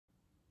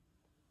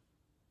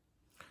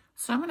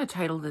So I'm going to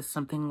title this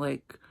something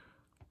like,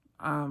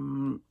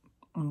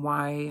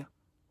 why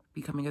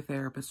becoming a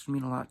therapist would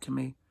mean a lot to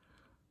me.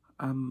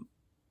 I'm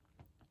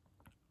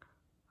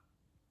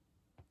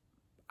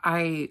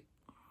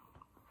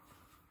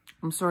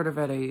sort of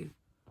at a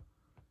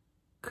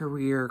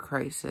career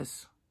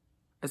crisis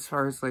as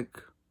far as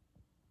like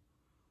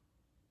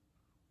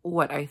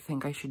what I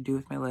think I should do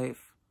with my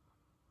life,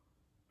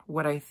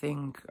 what I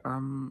think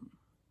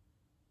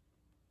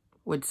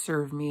would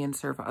serve me and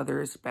serve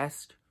others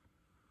best.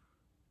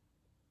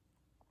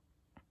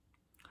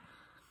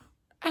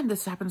 And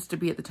this happens to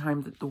be at the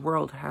time that the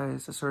world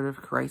has a sort of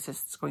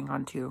crisis that's going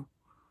on too.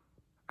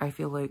 I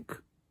feel like,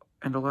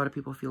 and a lot of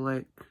people feel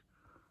like,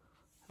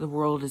 the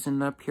world is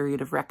in a period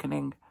of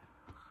reckoning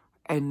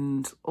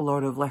and a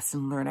lot of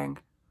lesson learning.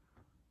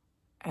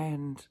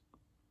 And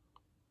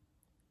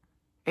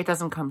it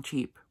doesn't come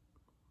cheap.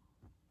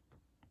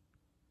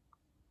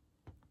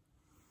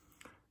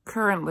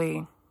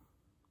 Currently,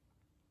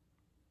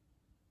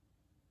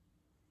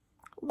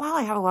 while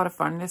I have a lot of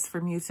fondness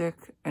for music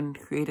and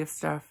creative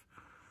stuff,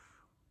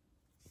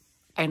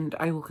 and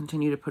I will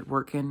continue to put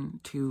work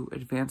in to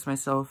advance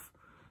myself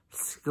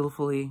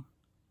skillfully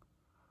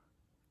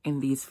in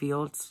these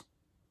fields,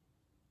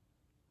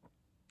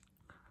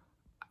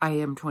 I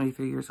am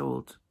 23 years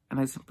old, and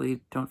I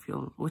simply don't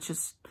feel, which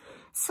is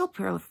still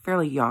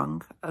fairly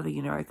young.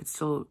 You know, I could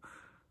still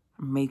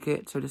make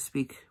it, so to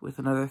speak, with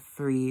another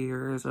 3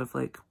 years of,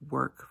 like,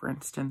 work, for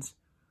instance.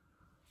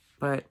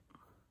 But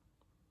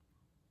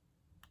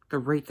the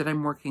rate that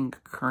I'm working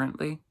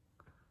currently,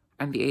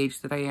 and the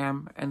age that I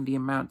am, and the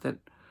amount of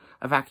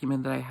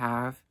acumen that I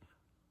have,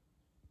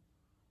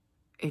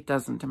 it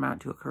doesn't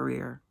amount to a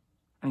career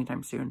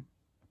anytime soon.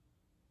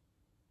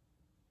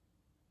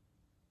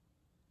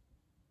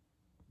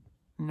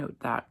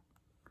 Note that,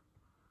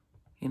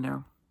 you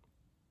know.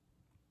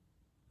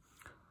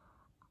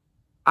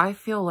 I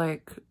feel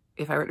like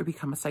if I were to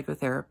become a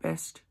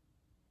psychotherapist,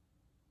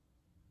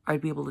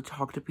 I'd be able to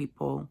talk to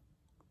people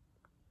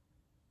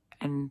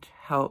and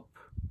help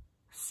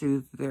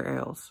soothe their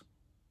ails.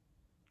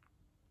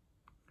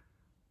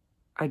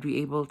 I'd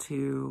be able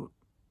to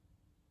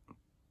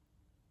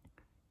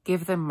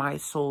give them my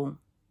soul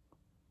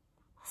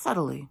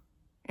subtly,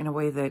 in a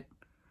way that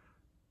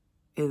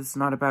is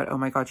not about, oh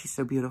my God, she's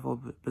so beautiful,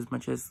 but as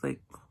much as,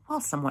 like,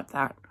 well, somewhat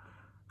that.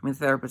 I mean,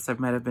 therapists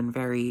I've met have been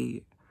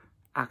very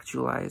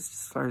actualized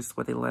as far as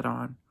what they let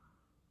on.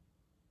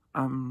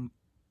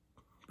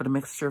 But a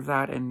mixture of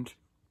that and,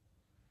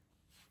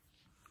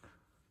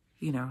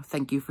 you know,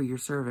 thank you for your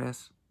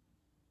service.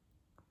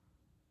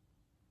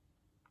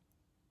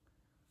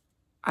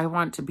 I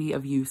want to be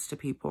of use to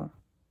people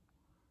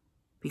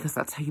because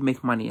that's how you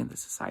make money in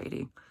this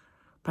society,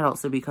 but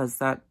also because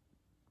that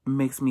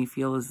makes me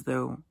feel as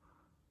though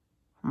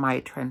my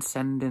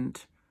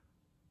transcendent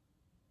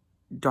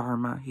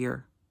dharma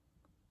here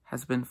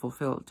has been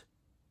fulfilled,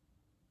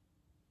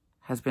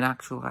 has been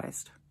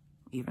actualized,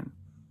 even.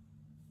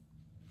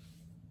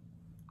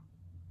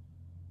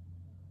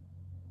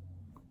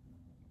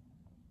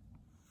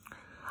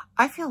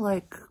 I feel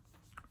like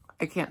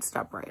I can't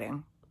stop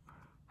writing.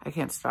 I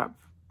can't stop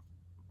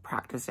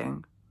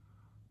practicing,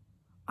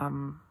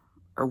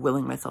 or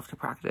willing myself to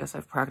practice.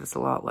 I've practiced a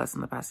lot less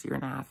in the past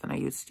 1.5 years than I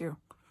used to.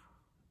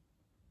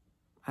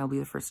 I'll be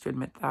the first to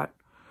admit that.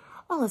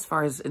 Well, as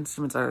far as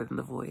instruments other than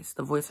the voice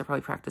I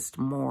probably practiced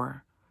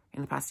more in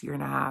the past 1.5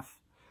 years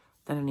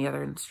than any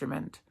other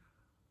instrument.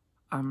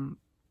 And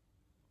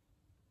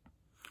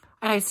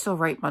I still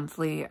write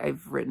monthly.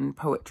 I've written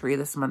poetry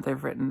this month.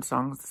 I've written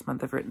songs this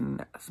month. I've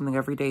written something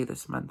every day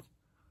this month.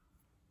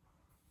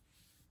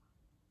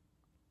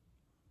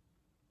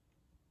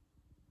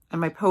 And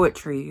my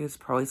poetry is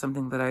probably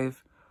something that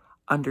I've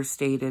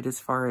understated as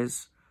far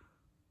as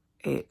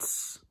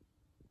its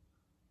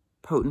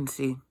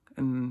potency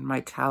and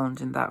my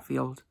talent in that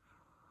field.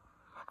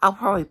 I'll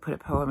probably put a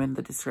poem in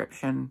the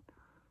description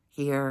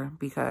here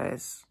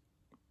because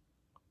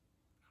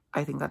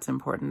I think that's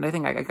important. I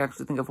think I could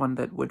actually think of one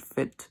that would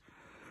fit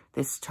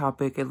this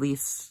topic, at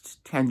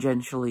least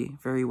tangentially,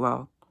 very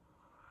well.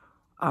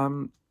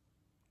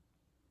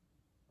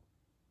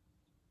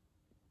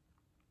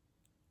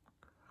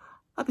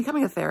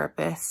 Becoming a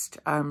therapist,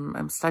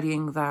 I'm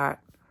studying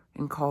that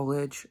in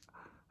college.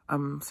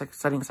 I'm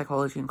studying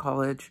psychology in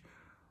college.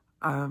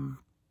 I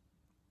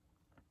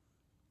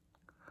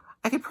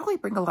could probably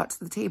bring a lot to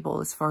the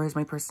table as far as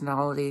my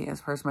personality, as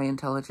far as my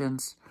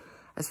intelligence,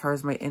 as far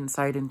as my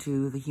insight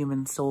into the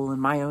human soul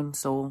and my own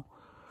soul.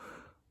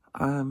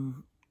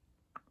 And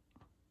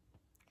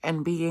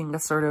being a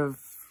sort of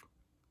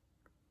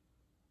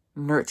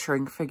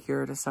nurturing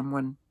figure to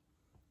someone.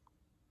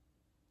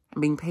 And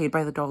being paid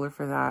by the dollar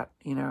for that,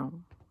 you know,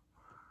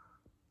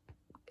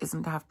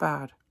 isn't half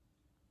bad.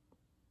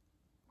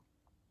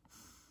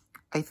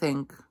 I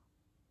think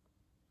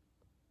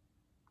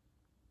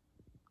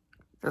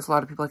there's a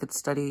lot of people I could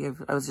study.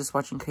 I was just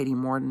watching Katie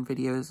Morton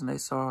videos and I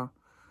saw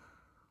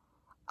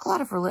a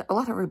lot of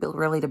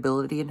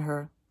relatability in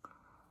her.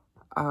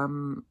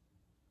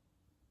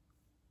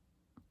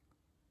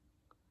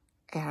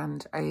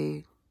 And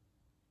I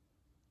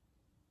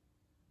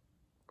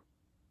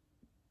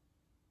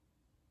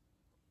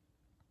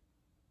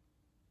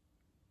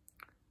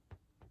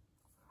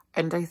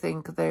And I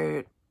think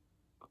that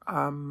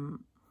I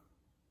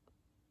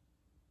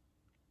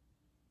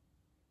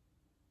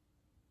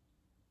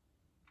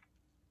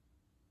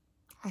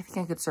think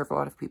I could serve a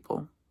lot of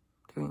people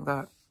doing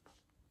that.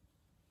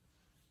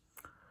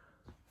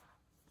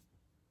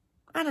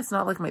 And it's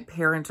not like my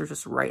parents are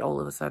just right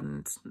all of a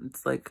sudden.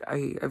 It's like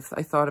I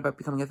thought about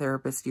becoming a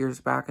therapist years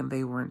back and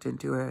they weren't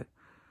into it.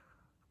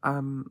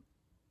 I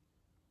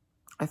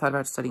thought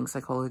about studying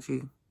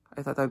psychology.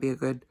 I thought that would be a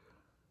good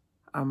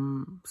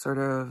sort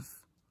of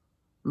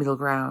middle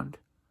ground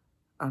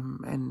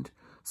and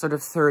sort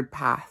of third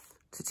path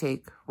to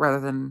take rather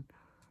than,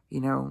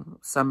 you know,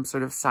 some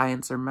sort of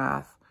science or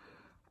math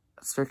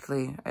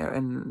strictly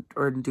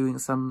or doing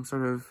some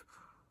sort of,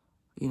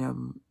 you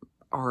know,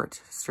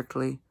 art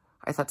strictly.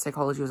 I thought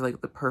psychology was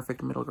like the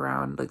perfect middle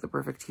ground, like the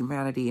perfect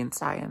humanity and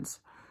science.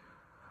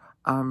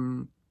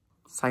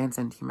 Science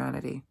and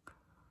humanity.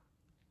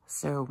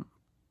 So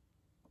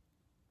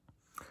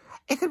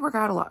it could work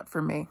out a lot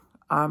for me.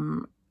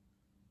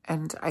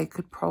 And I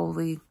could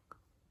probably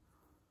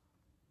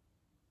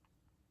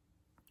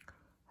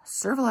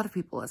serve a lot of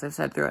people, as I've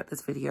said throughout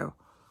this video.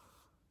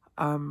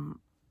 In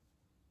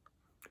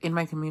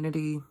my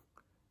community,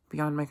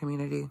 beyond my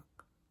community,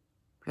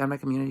 beyond my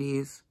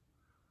communities.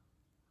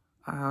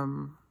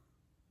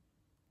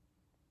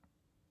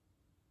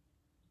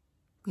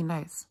 Be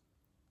nice.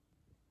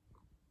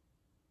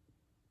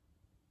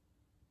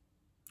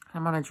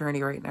 I'm on a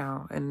journey right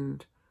now,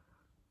 and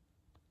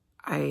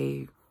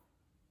I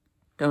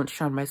don't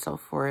shun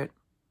myself for it.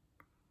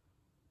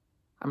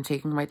 I'm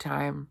taking my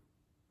time.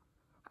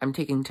 I'm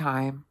taking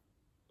time.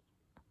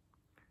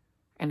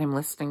 And I'm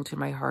listening to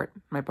my heart,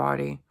 my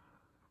body,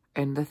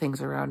 and the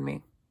things around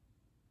me.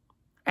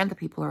 And the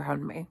people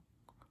around me.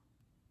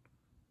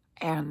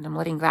 And I'm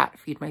letting that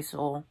feed my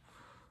soul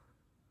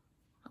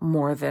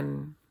more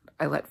than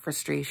I let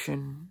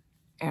frustration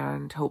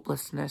and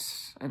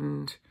hopelessness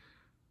and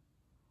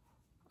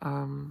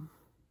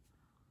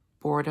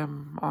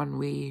boredom,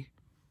 ennui,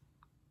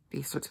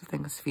 these sorts of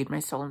things feed my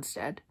soul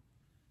instead.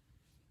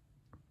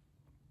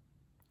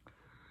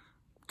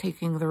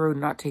 Taking the road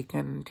not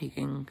taken,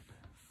 taking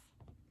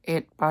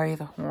it by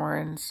the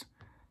horns,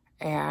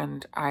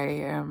 and I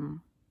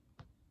am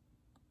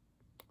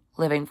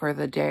living for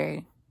the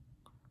day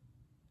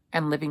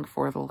and living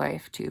for the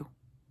life too.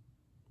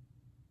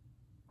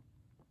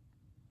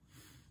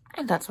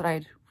 And that's what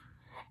I'd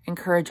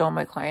encourage all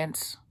my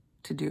clients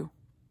to do.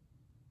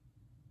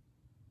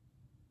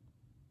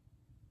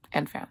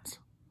 And fans.